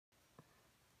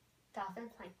Dolphin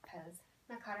plank pose.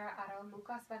 Makara, Adho,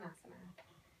 Mukha, Svanasana.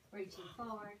 Reaching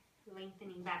forward,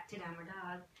 lengthening back to downward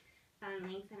dog.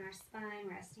 Lengthen our spine,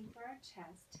 resting for our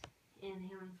chest.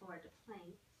 Inhaling forward to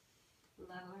plank.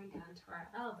 Lowering down to our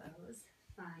elbows.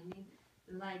 Finding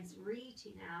the legs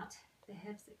reaching out. The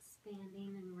hips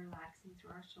expanding and relaxing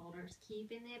through our shoulders.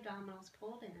 Keeping the abdominals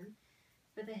pulled in.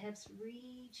 But the hips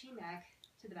reaching back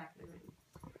to the back of the room.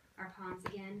 Our palms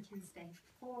again can stay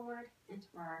forward into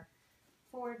our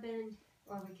forward bend,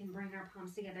 or we can bring our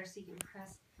palms together so you can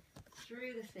press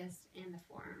through the fist and the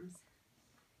forearms.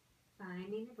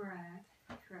 Finding the breath,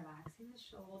 relaxing the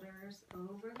shoulders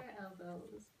over the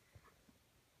elbows.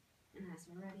 And as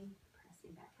we're ready,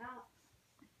 pressing back out.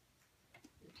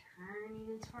 Returning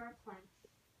into our plank,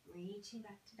 reaching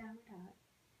back to downward dog.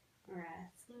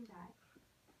 Resting back,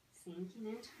 sinking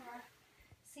into our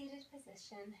seated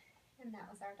position. And that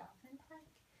was our dolphin plank.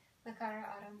 Makara,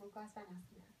 Adho, Mukha,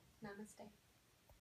 Svanasana. Namaste.